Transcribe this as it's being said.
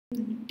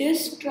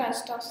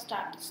Distrust of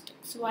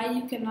statistics. Why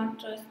you cannot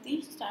trust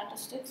the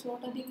statistics?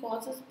 What are the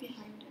causes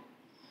behind it?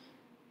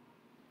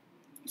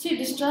 See,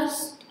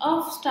 distrust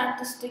of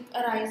statistic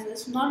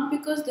arises not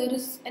because there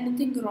is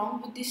anything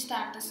wrong with the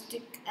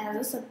statistic as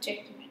a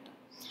subject matter,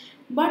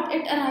 but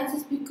it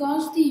arises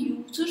because the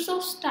users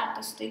of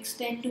statistics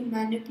tend to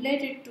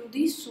manipulate it to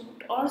the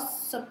suit or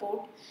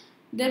support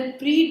their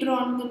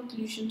pre-drawn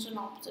conclusions and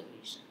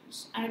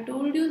observations. I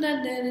told you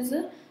that there is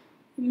a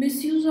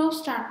misuse of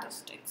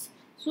statistics.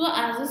 So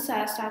as a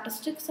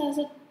statistics as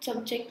a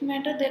subject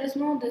matter, there is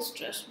no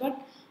distrust,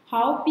 but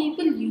how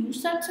people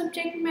use that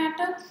subject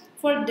matter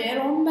for their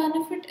own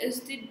benefit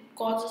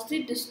causes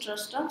the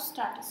distrust of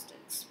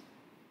statistics.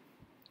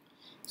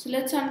 So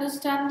let's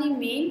understand the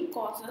main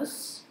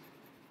causes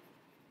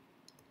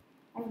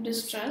of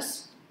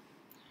distrust.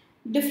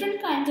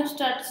 Different kinds of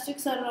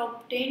statistics are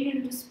obtained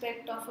in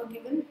respect of a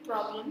given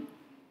problem.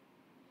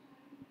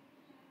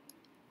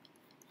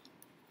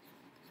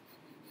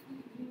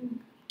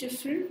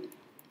 Different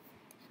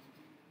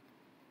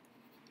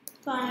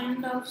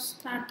kind of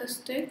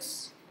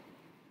statistics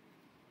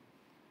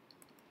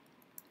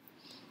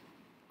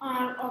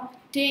are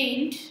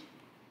obtained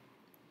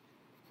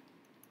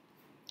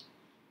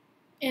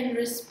in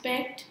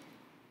respect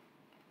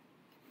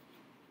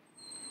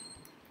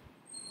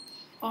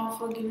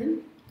of a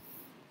given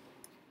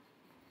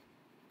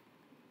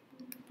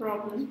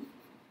problem.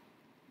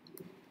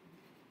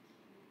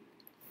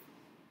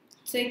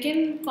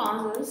 Second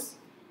cause is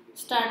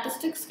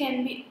statistics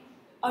can be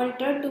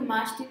altered to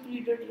match the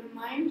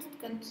predetermined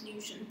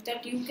conclusions,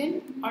 that you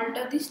can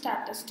alter the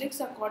statistics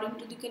according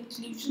to the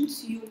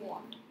conclusions you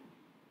want.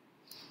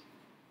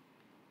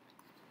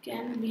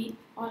 Can be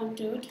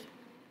altered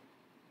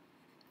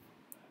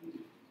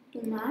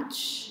to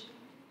match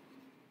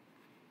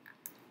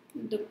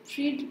the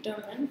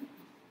predetermined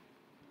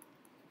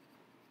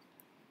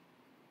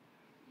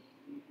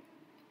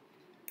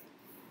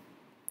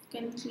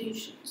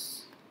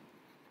conclusions.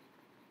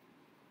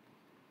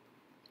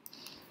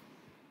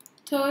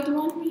 Third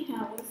one we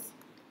have is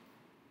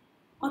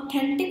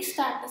authentic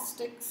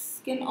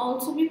statistics can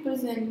also be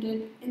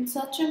presented in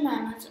such a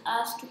manner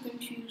as to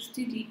confuse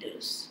the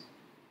readers.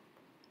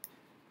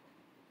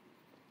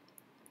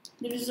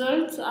 The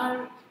results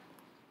are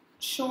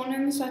shown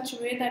in such a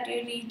way that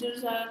your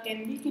readers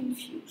can be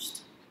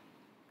confused.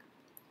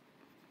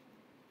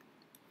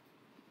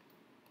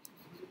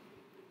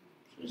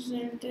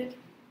 Presented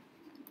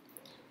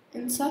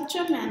in such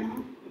a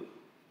manner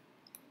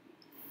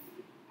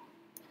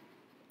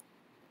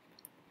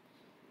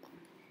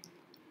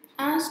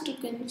as to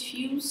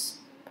confuse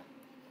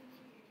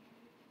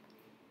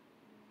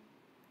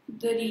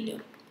the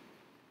reader.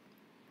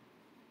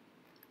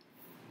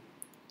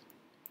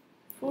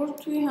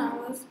 Fourth we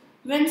have is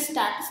when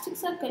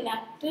statistics are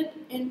collected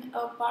in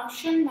a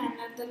partial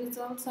manner, the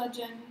results are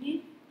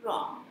generally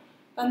wrong.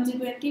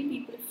 Consequently,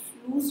 people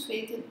lose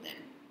faith in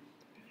them.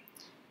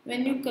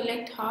 When you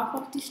collect half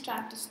of the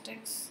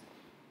statistics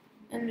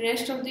and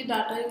rest of the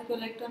data you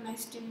collect an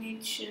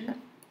estimation,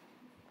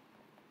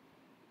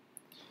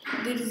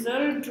 the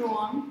result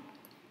drawn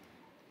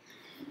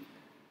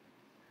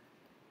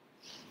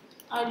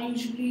are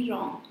usually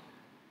wrong.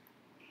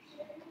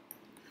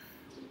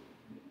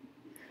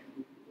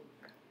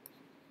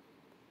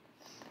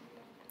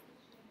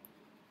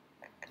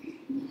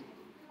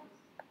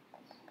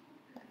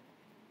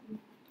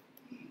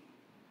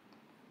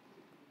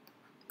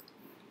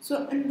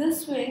 So in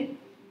this way,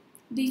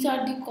 these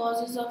are the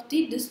causes of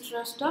the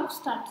distrust of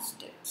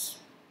statistics.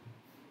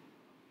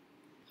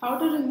 How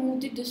to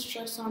remove the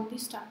distrust on the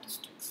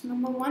statistics?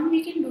 Number one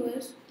we can do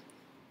is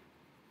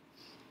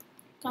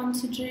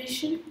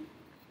consideration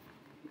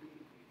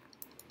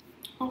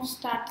of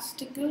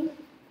statistical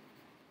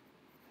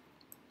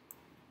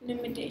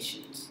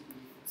limitations.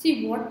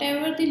 See,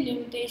 whatever the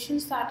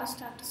limitations that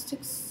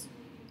statistics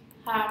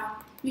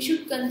have, we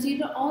should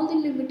consider all the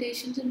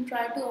limitations and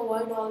try to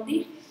avoid all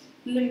the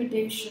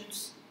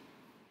limitations.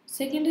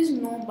 Second is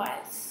no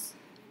bias,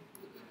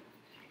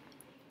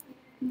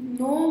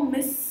 no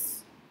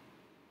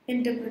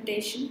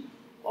misinterpretation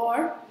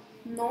or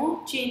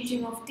no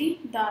changing of the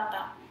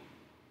data.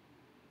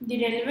 The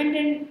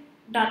relevant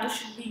data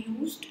should be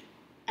used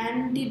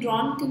and the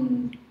drawn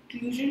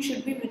conclusion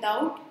should be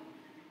without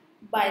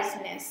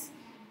biasness.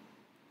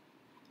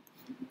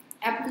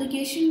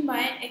 Application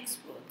by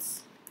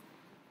experts.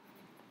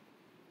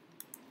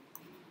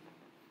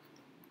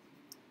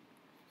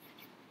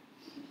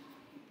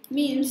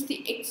 Means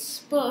the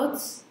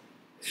experts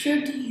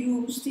should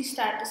use the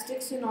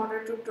statistics in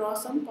order to draw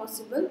some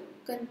possible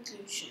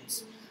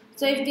conclusions.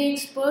 So if the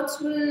experts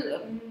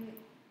will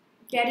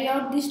carry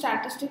out the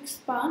statistics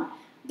part,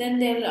 then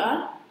there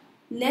are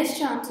less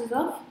chances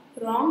of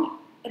wrong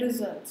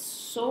results.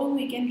 So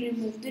we can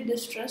remove the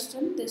distrust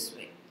in this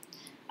way.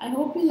 I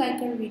hope you like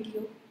our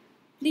video.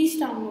 Please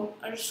download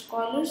our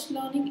Scholars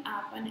Learning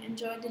app and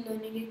enjoy the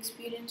learning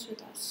experience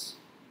with us.